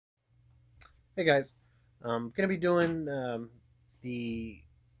Hey guys, I'm going to be doing the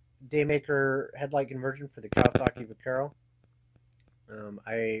daymaker headlight conversion for the Kawasaki Vaquero.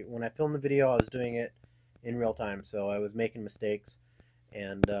 When I filmed the video, I was doing it in real time, so I was making mistakes,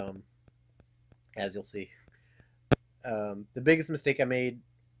 and as you'll see, the biggest mistake I made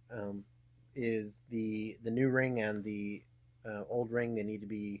is the new ring and the old ring. They need to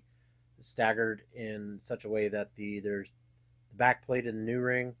be staggered in such a way that there's the back plate of the new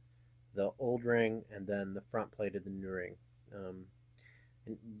ring, the old ring, and then the front plate of the new ring. And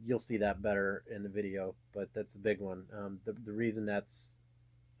you'll see that better in the video, but that's a big one. The reason it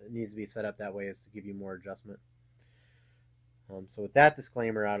needs to be set up that way is to give you more adjustment. So with that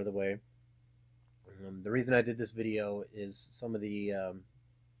disclaimer out of the way, the reason I did this video is some of the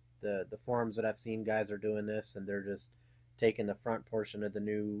forums that I've seen, guys are doing this, and they're just taking the front portion of the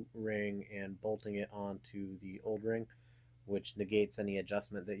new ring and bolting it onto the old ring, which negates any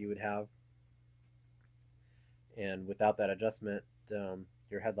adjustment that you would have. And without that adjustment,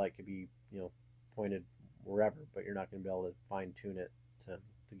 your headlight could be, pointed wherever, but you're not going to be able to fine tune it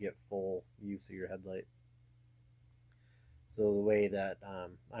to get full use of your headlight. So the way that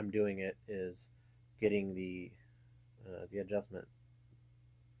I'm doing it is getting the adjustment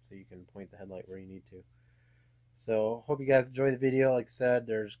so you can point the headlight where you need to. So hope you guys enjoy the video. Like I said,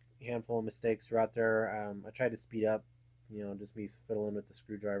 there's a handful of mistakes throughout there. I tried to speed up, just me fiddling with the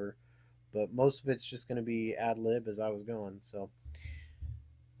screwdriver, but most of it's just going to be ad-lib as I was going. So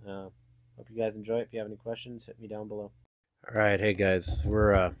hope you guys enjoy it. If you have any questions, hit me down below. Alright, hey guys,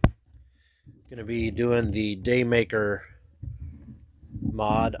 we're going to be doing the Daymaker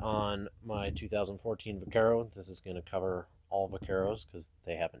mod on my 2014 Vaquero. This is going to cover all Vaqueros because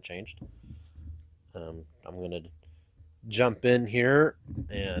they haven't changed. I'm going to jump in here,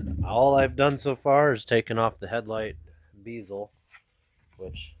 and all I've done so far is taken off the headlight bezel,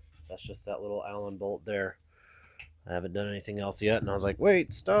 which that's just that little Allen bolt there. I haven't done anything else yet, and I was like,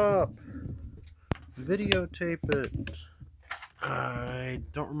 wait, stop, videotape it. I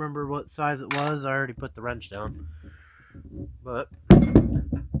don't remember what size it was. I already put the wrench down, but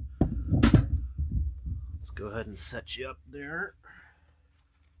let's go ahead and set you up there.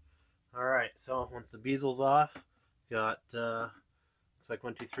 Alright, so once the bezel's off, got looks like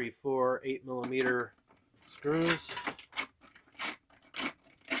 1, 2, 3, 4 8mm screws.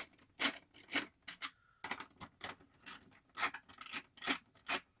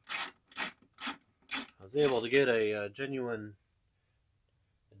 I was able to get a genuine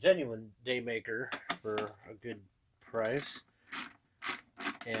Daymaker for a good price,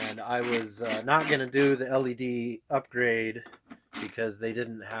 and I was not going to do the LED upgrade because they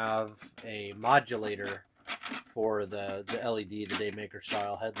didn't have a modulator for the LED, the Daymaker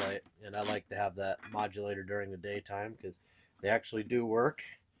style headlight, and I like to have that modulator during the daytime because they actually do work,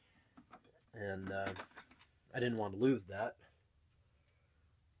 and I didn't want to lose that.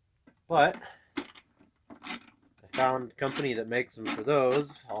 But I found a company that makes them for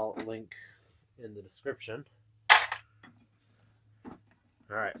those. I'll link in the description.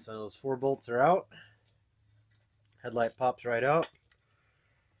 Alright, so those 4 bolts are out. Headlight pops right out.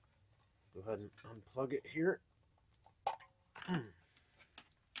 Go ahead and unplug it here.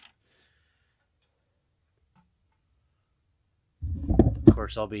 Of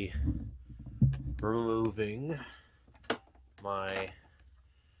course, I'll be removing my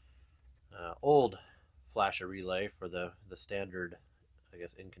old flasher relay for the standard, I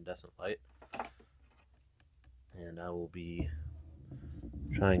guess, incandescent light. And I will be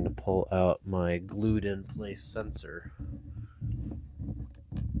trying to pull out my glued in place sensor.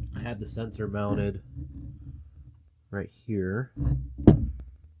 I had the sensor mounted right here.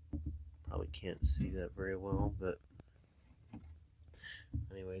 Probably can't see that very well, but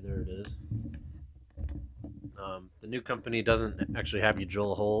anyway, there it is. The new company doesn't actually have you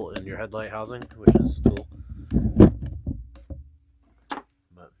drill a hole in your headlight housing, which is cool.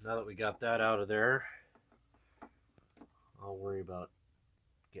 But now that we got that out of there, I'll worry about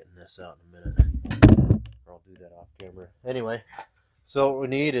getting this out in a minute, or I'll do that off camera. Anyway, so what we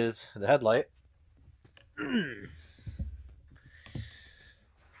need is the headlight.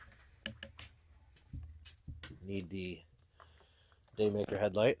 Need the Daymaker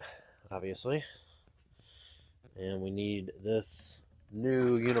headlight, obviously, and we need this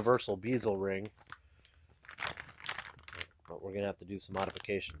new universal bezel ring, but we're gonna have to do some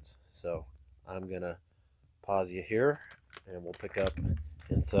modifications. So I'm gonna pause you here, and we'll pick up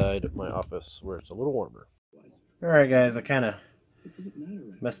inside my office where it's a little warmer. Alright guys, I kind of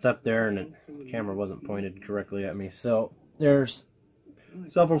messed up there and the camera wasn't pointed correctly at me. So there's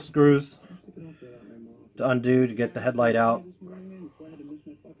several screws to undo to get the headlight out.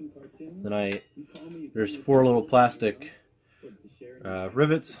 Then there's 4 little plastic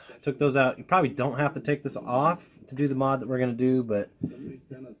rivets. I took those out. You probably don't have to take this off to do the mod that we're going to do, but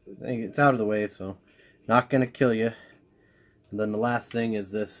I think it's out of the way, so not going to kill you. And then the last thing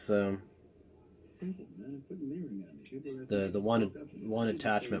is this, the one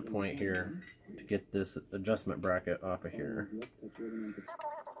attachment point here to get this adjustment bracket off of here.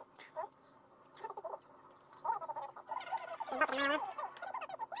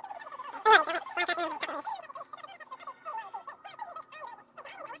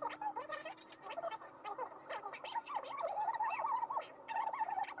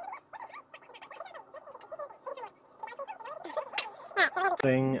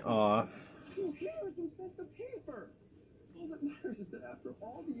 Thing off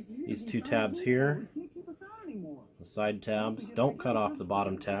these 2 tabs here, the side tabs. Don't cut off the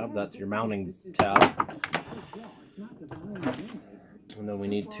bottom tab, that's your mounting tab. And then we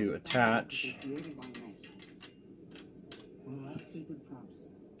need to attach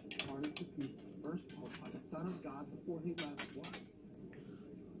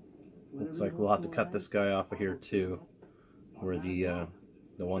looks like we'll have to cut this guy off of here too, where the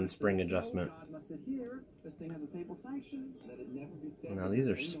one spring adjustment. Now these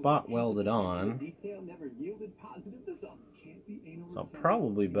are spot welded on, so I'm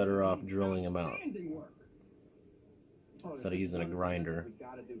probably better off drilling them out instead of using a grinder.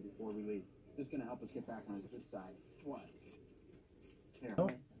 Oh.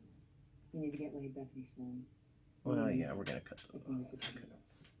 Well, yeah, we're gonna cut those off.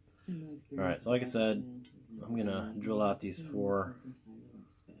 Alright, so like I said, I'm gonna drill out these 4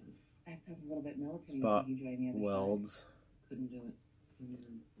 spot welds.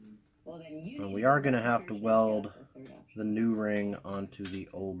 And we are going to have to weld the new ring onto the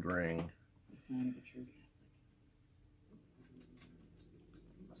old ring.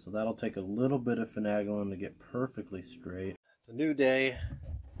 So that'll take a little bit of finagling to get perfectly straight. It's a new day.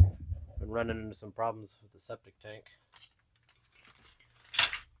 Been running into some problems with the septic tank.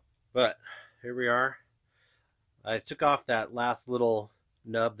 But here we are. I took off that last little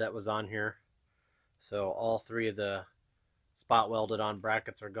nub that was on here, so all 3 of the spot welded on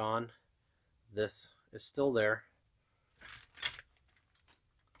brackets are gone. This is still there,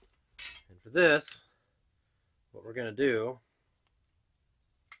 and for this, what we're going to do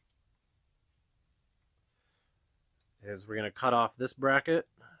is we're going to cut off this bracket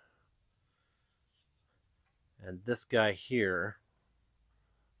and this guy here,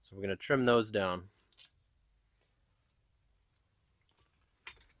 so we're going to trim those down.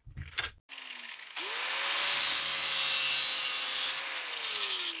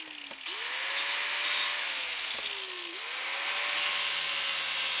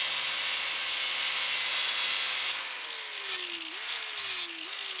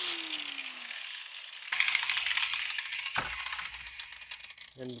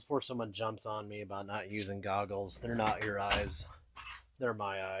 And before someone jumps on me about not using goggles, they're not your eyes, they're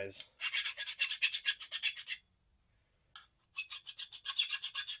my eyes.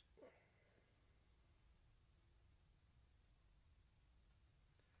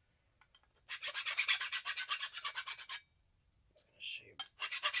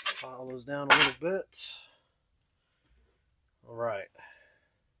 Just gonna file those down a little bit. All right.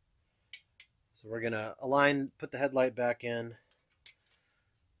 So we're gonna put the headlight back in.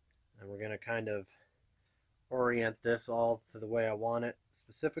 And we're going to kind of orient this all to the way I want it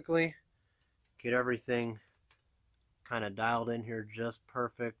specifically. Get everything kind of dialed in here just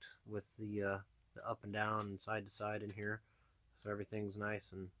perfect with the up and down and side to side in here. So everything's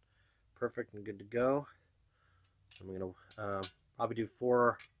nice and perfect and good to go. I'm going to probably do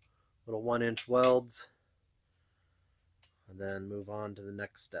 4 little 1-inch welds and then move on to the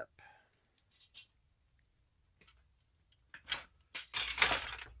next step.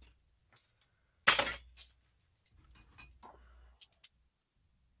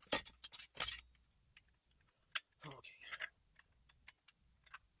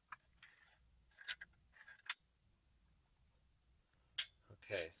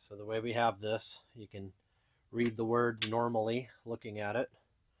 Okay, so the way we have this, you can read the words normally looking at it.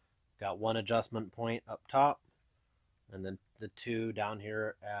 Got 1 adjustment point up top, and then the 2 down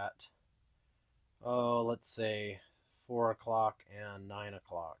here at, let's say 4 o'clock and 9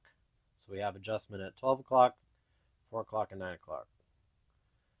 o'clock. So we have adjustment at 12 o'clock, 4 o'clock, and 9 o'clock.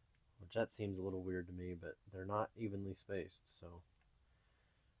 Which that seems a little weird to me, but they're not evenly spaced, so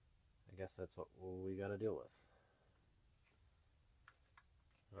I guess that's what we got to deal with.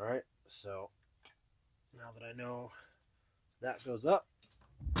 Alright, so now that I know that goes up,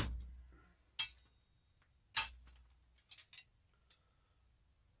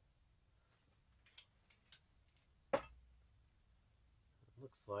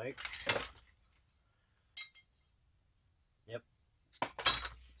 looks like. Yep.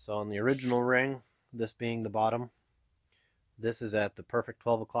 So on the original ring, this being the bottom, this is at the perfect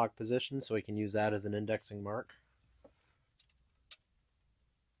 12 o'clock position, so we can use that as an indexing mark.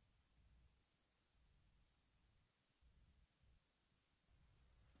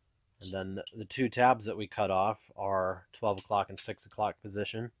 And then the two tabs that we cut off are 12 o'clock and 6 o'clock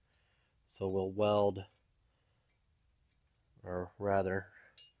position. So we'll weld, or rather,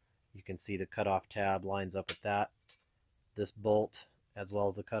 you can see the cutoff tab lines up with that. This bolt, as well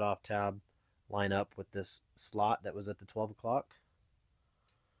as the cutoff tab, line up with this slot that was at the 12 o'clock.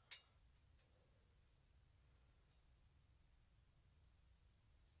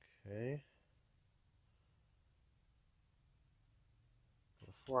 Okay.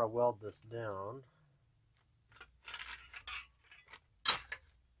 Before I weld this down,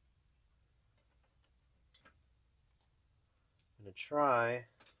 I'm going to try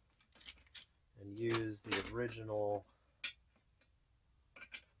and use the original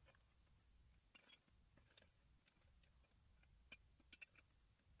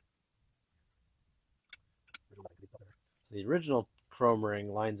chrome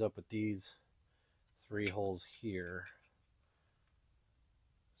ring lines up with these three holes here.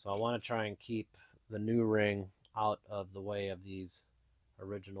 So I want to try and keep the new ring out of the way of these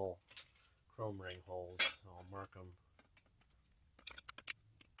original chrome ring holes. So I'll mark them.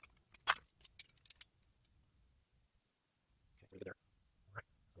 Okay, there. All right.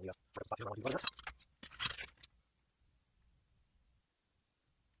 So we got spots here. I want to do that.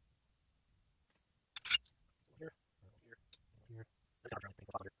 Here, here, here.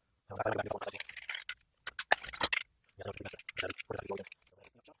 That's kind of trying to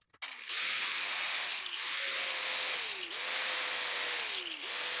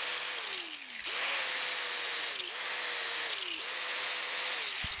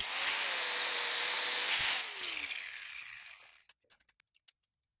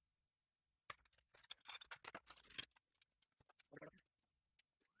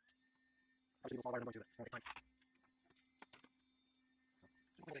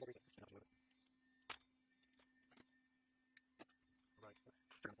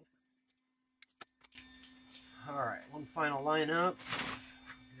Alright, one final line up.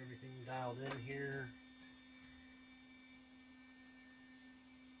 Get everything dialed in here.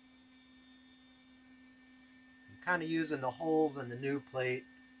 I'm kind of using the holes in the new plate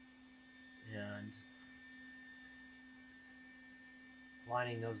and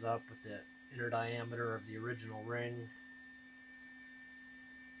lining those up with the inner diameter of the original ring.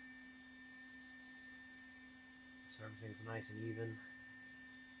 So everything's nice and even.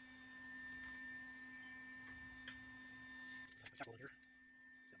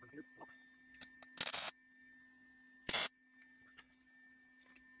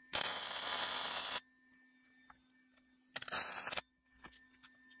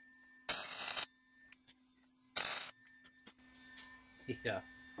 Yeah.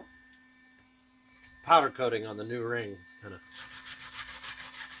 Powder coating on the new ring is kind of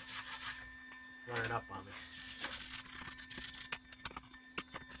flaring up on me.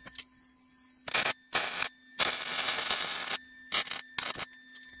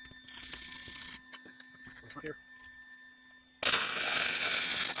 Here.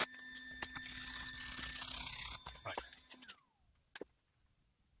 Right.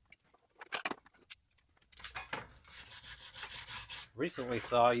 Recently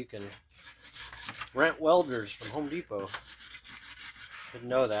saw you can rent welders from Home Depot. Didn't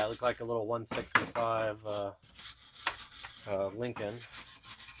know that. It looked like a little 165 Lincoln.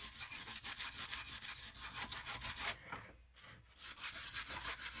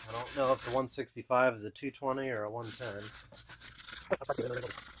 I don't know if the 165 is a 220 or a 110.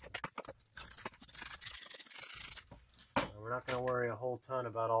 We're not going to worry a whole ton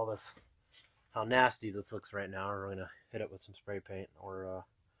about all this, how nasty this looks right now. We're going to hit it with some spray paint, or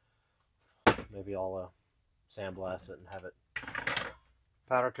maybe I'll sandblast it and have it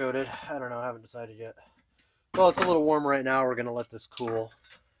powder coated. I don't know, I haven't decided yet. Well, it's a little warm right now. We're going to let this cool.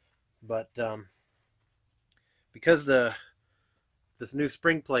 But because this new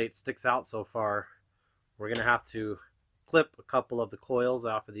spring plate sticks out so far, we're going to have to clip a couple of the coils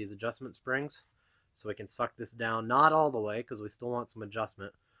off of these adjustment springs so we can suck this down. Not all the way, because we still want some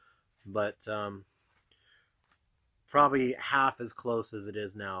adjustment, but probably half as close as it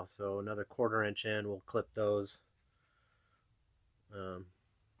is now. So another 1/4 inch in, we'll clip those. I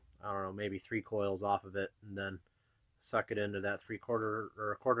don't know, maybe 3 coils off of it, and then suck it into that 3/4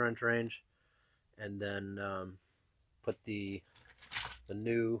 or 1/4 inch range, and then put the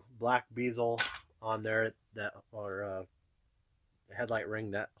new black bezel on there that, or headlight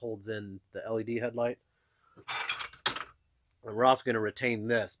ring that holds in the LED headlight. And we're also going to retain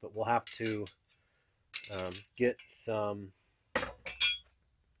this, but we'll have to get some,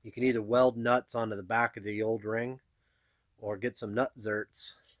 you can either weld nuts onto the back of the old ring or get some nut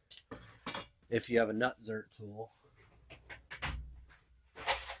zerts if you have a nut zert tool,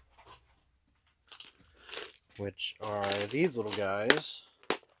 which are these little guys.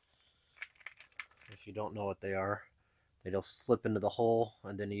 If you don't know what they are, they just slip into the hole,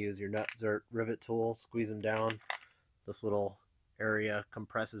 and then you use your nut zert rivet tool, squeeze them down. This little area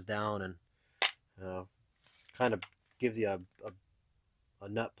compresses down and kind of gives you a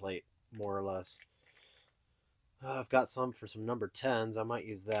nut plate, more or less. I've got some for some number 10s. I might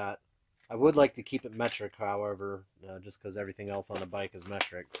use that. I would like to keep it metric, however, just because everything else on the bike is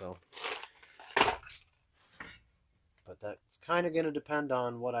metric. So, but that's kind of going to depend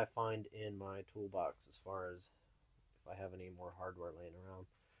on what I find in my toolbox as far as if I have any more hardware laying around.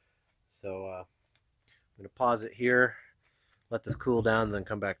 So I'm going to pause it here, let this cool down, and then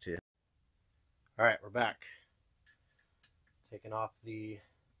come back to you. Alright, we're back. Taking off the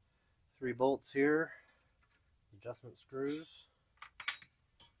 3 bolts here, adjustment screws.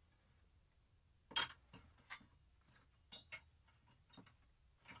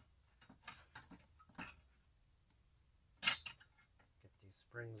 Get these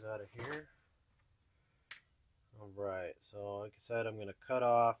springs out of here. Alright, so like I said, I'm going to cut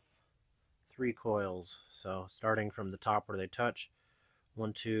off 3 coils. So starting from the top where they touch,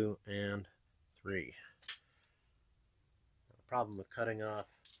 1, 2, and 3. The problem with cutting off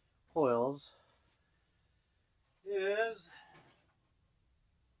coils is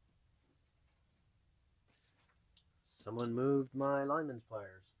someone moved my lineman's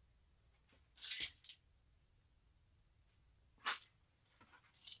pliers.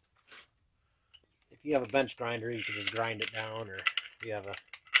 If you have a bench grinder, you can just grind it down, or if you have a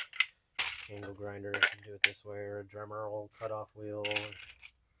angle grinder, you can do it this way, or a Dremel cut-off wheel, or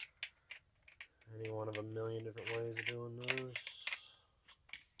any one of a million different ways of doing those.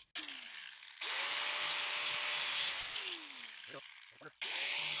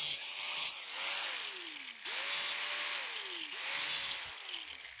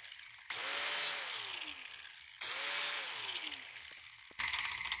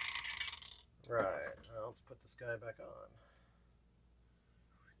 Right, now let's put this guy back on.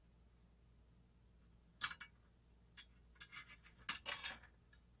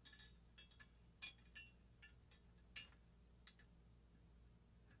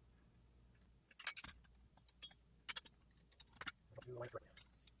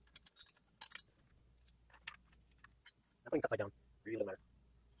 I'm putting cut side down. Really doesn't matter.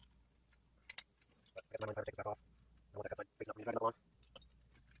 But I guess my mind takes it back off. I want that cut side facing up when you drag it up along.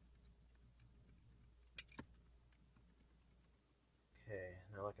 Okay,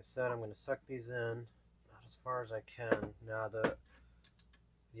 now like I said, I'm going to suck these in, not as far as I can. Now the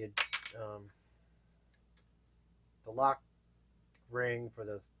lock ring for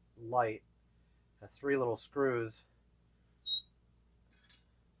the light has 3 little screws.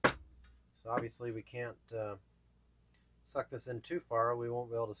 So obviously we can't suck this in too far. We won't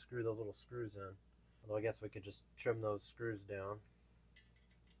be able to screw those little screws in. Although I guess we could just trim those screws down.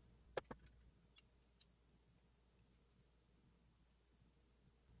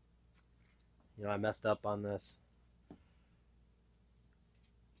 You know, I messed up on this. I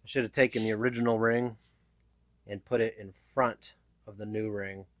should have taken the original ring and put it in front of the new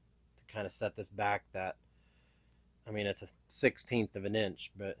ring to kind of set this back. That, I mean, it's a 1/16 of an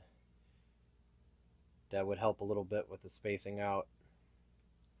inch, but that would help a little bit with the spacing out.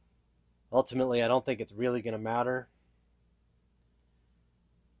 Ultimately, I don't think it's really going to matter.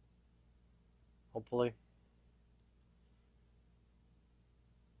 Hopefully.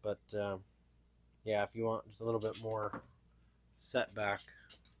 But yeah, if you want just a little bit more setback,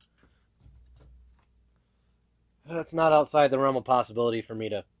 it's not outside the realm of possibility for me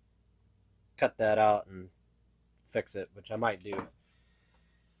to cut that out and fix it, which I might do.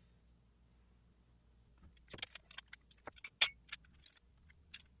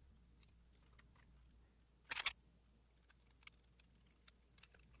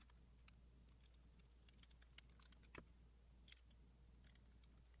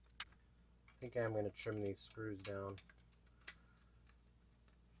 I think I'm going to trim these screws down.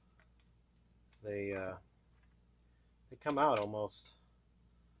 They come out almost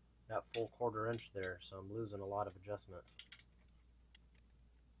that full 1/4 inch there, so I'm losing a lot of adjustment.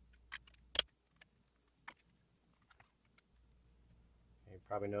 You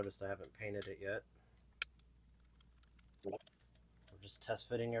probably noticed I haven't painted it yet. I'm just test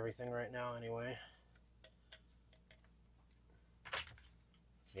fitting everything right now anyway.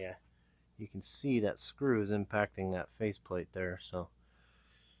 Yeah, you can see that screw is impacting that faceplate there, so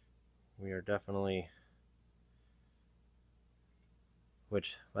we are definitely,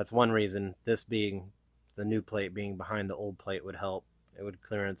 which that's one reason this being the new plate being behind the old plate would help. It would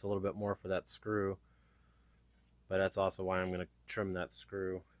clearance a little bit more for that screw, but that's also why I'm going to trim that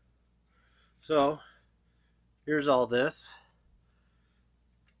screw. So here's all this.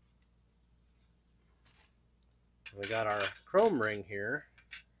 We got our chrome ring here.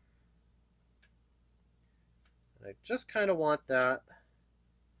 I just kind of want that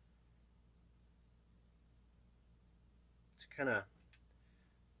to kind of,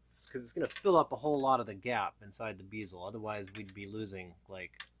 because it's going to fill up a whole lot of the gap inside the bezel. Otherwise, we'd be losing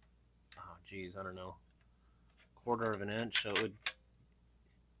like, oh geez, I don't know, 1/4 of an inch. So it would,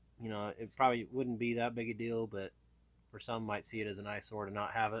 you know, it probably wouldn't be that big a deal, but for some might see it as an eyesore to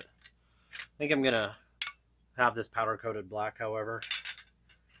not have it. I think I'm going to have this powder coated black, however,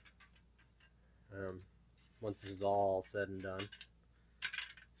 once this is all said and done.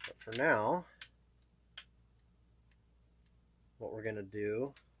 But for now, what we're going to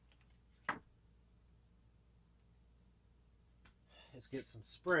do is get some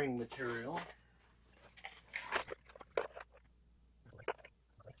spring material.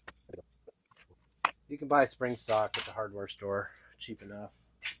 You can buy spring stock at the hardware store, cheap enough.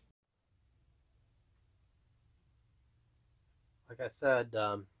 Like I said,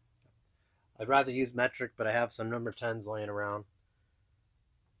 I'd rather use metric, but I have some number 10s laying around.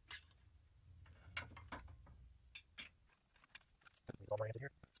 I'm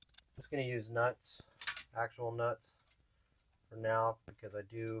just going to use nuts, actual nuts, for now, because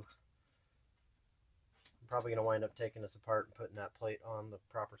I'm probably going to wind up taking this apart and putting that plate on the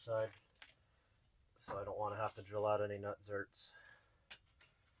proper side. So I don't want to have to drill out any nut zerts.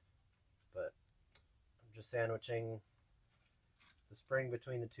 But I'm just sandwiching the spring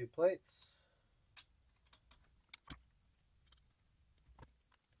between the two plates.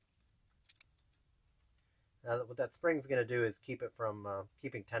 Now what that spring's going to do is keep it from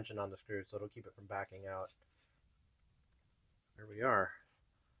keeping tension on the screw, so it'll keep it from backing out. There we are.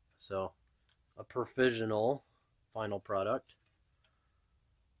 So a provisional final product.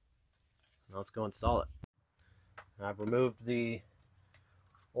 Now let's go install it. I've removed the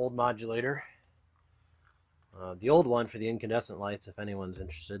old modulator. The old one for the incandescent lights, if anyone's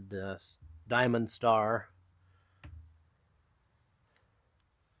interested, Diamond Star.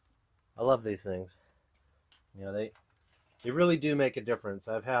 I love these things. You know, they really do make a difference.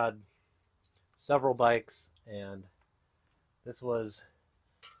 I've had several bikes, and this was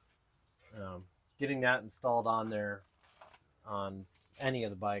getting that installed on there on any of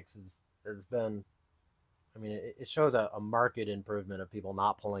the bikes has been, I mean, it shows a marked improvement of people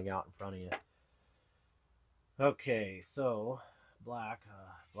not pulling out in front of you. Okay, so black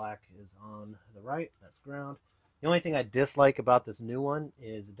is on the right, that's ground. The only thing I dislike about this new one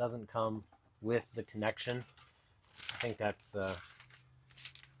is it doesn't come with the connection. I think that's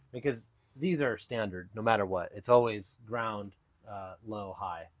because these are standard no matter what. It's always ground, low,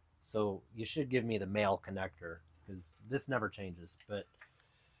 high. So you should give me the male connector, because this never changes, but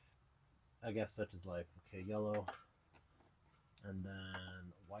I guess such is life. Okay, yellow, and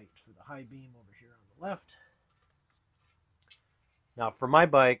then white for the high beam over here on the left. Now for my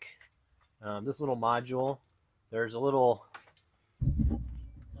bike, this little module, there's a little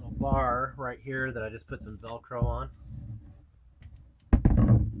bar right here that I just put some Velcro on,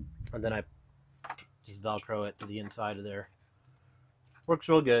 and then I just Velcro it to the inside of there. Works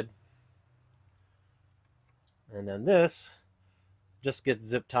real good. And then this just gets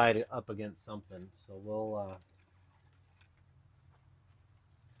zip tied up against something, so we'll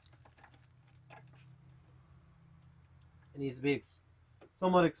it needs to be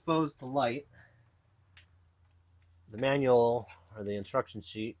somewhat exposed to light. The manual or the instruction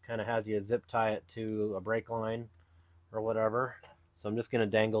sheet kind of has you zip tie it to a brake line or whatever. So I'm just going to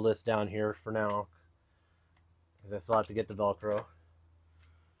dangle this down here for now, because I still have to get the Velcro.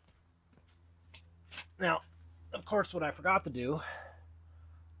 Now, of course, what I forgot to do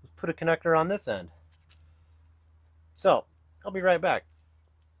was put a connector on this end. So I'll be right back.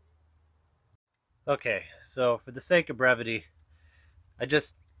 Okay, so for the sake of brevity, I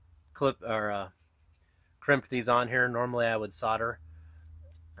just crimped these on here. Normally I would solder.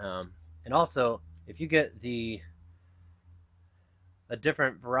 And also, if you get a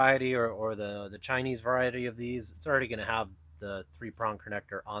different variety or the Chinese variety of these, it's already going to have the 3-prong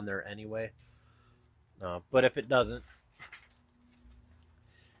connector on there anyway. But if it doesn't,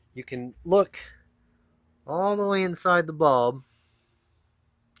 you can look all the way inside the bulb,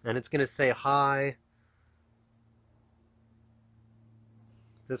 and it's going to say high.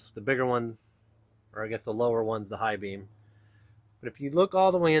 This, the bigger one, or I guess the lower one's the high beam. But if you look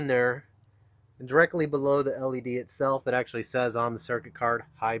all the way in there, and directly below the LED itself, it actually says on the circuit card,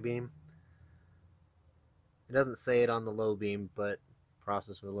 high beam. It doesn't say it on the low beam, but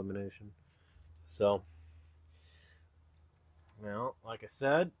process of elimination. So, now, like I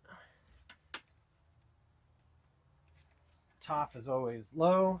said, top is always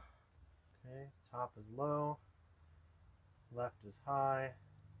low. Okay, top is low, left is high,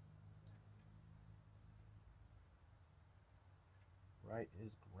 right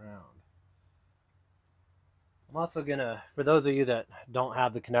is ground. I'm also gonna, for those of you that don't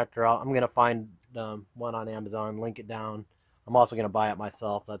have the connector, I'm gonna find one on Amazon, link it down. I'm also gonna buy it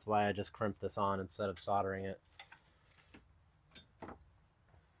myself. That's why I just crimped this on instead of soldering it.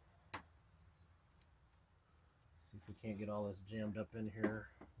 See if we can't get all this jammed up in here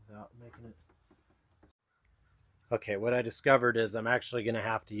without making it. Okay, what I discovered is I'm actually gonna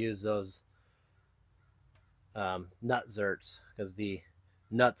have to use those nut zerts because the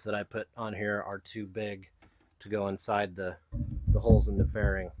nuts that I put on here are too big to go inside the holes in the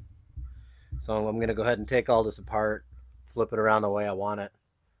fairing. So I'm going to go ahead and take all this apart, flip it around the way I want it,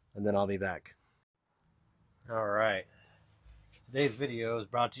 and then I'll be back. Alright, today's video is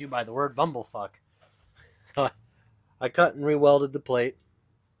brought to you by the word bumblefuck. So I cut and re-welded the plate,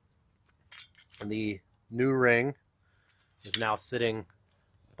 and the new ring is now sitting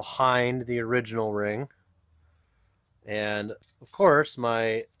behind the original ring. And of course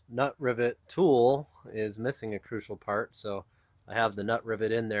my nut rivet tool is missing a crucial part, so I have the nut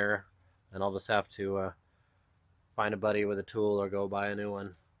rivet in there, and I'll just have to find a buddy with a tool or go buy a new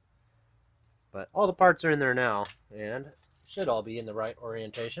one. But all the parts are in there now, and should all be in the right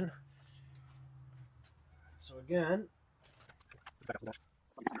orientation. So again,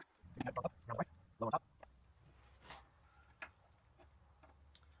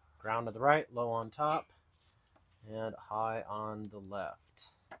 ground to the right, low on top, and high on the left.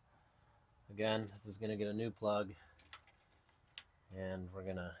 Again, this is going to get a new plug, and we're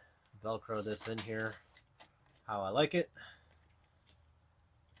going to Velcro this in here how I like it.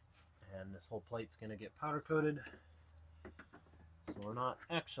 And this whole plate's going to get powder coated, so we're not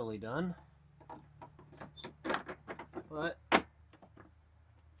actually done, but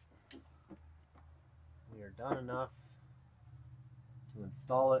we are done enough to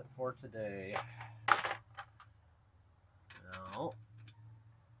install it for today. Now,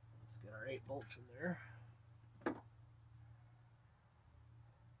 let's get our 8 bolts in there.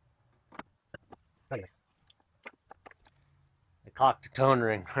 I cocked the tone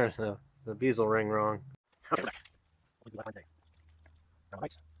ring, or the bezel ring wrong.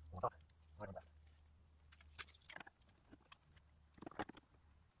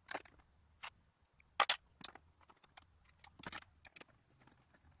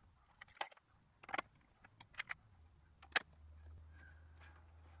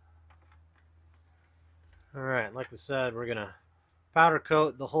 Alright, like we said, we're going to powder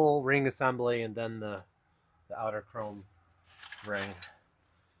coat the whole ring assembly and then the outer chrome ring.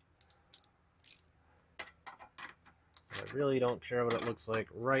 So I really don't care what it looks like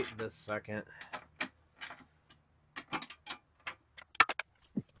right this second.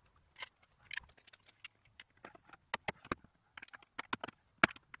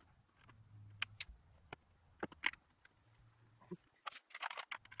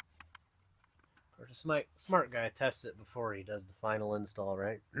 A smart guy tests it before he does the final install,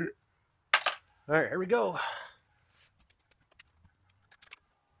 right? Alright, here we go.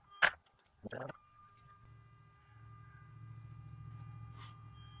 I'm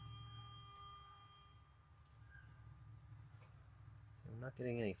not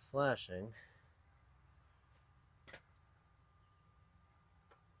getting any flashing.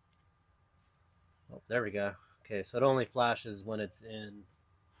 Oh, there we go. Okay, so it only flashes when it's in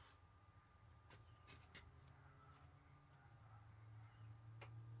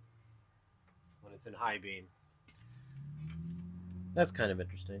high beam. That's kind of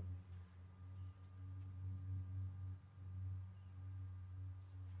interesting.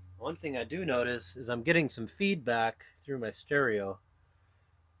 One thing I do notice is I'm getting some feedback through my stereo.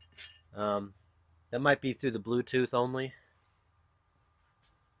 That might be through the Bluetooth only.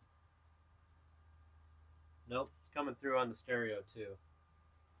 Nope, it's coming through on the stereo too.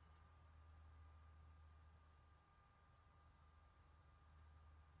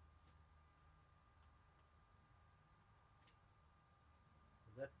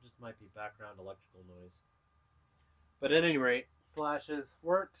 That just might be background electrical noise. But at any rate, flashes,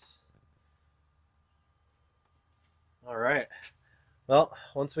 works. Alright. Well,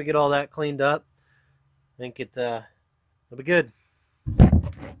 once we get all that cleaned up, I think it'll be good.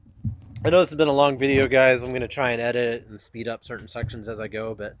 I know this has been a long video, guys. I'm going to try and edit it and speed up certain sections as I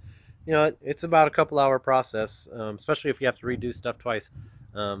go, but you know, it's about a couple hour process, especially if you have to redo stuff twice.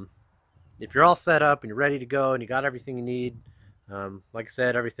 Um, if you're all set up and you're ready to go and you got everything you need, like I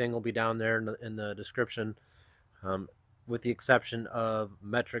said, everything will be down there in the description, with the exception of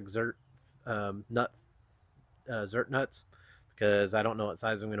metric zert nuts, because I don't know what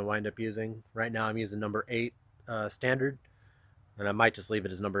size I'm going to wind up using. Right now I'm using number 8 standard, and I might just leave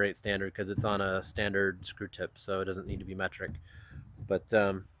it as number 8 standard because it's on a standard screw tip, so it doesn't need to be metric. But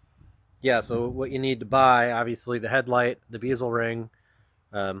yeah, so what you need to buy, obviously the headlight, the bezel ring,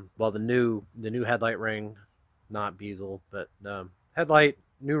 well, the new headlight ring, not bezel, but headlight,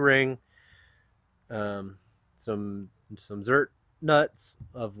 new ring, um, some zert nuts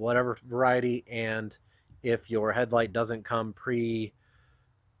of whatever variety, and if your headlight doesn't come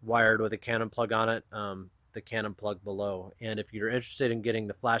pre-wired with a Canon plug on it, the Canon plug below. And if you're interested in getting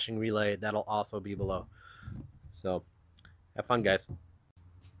the flashing relay, that'll also be below. So have fun, guys.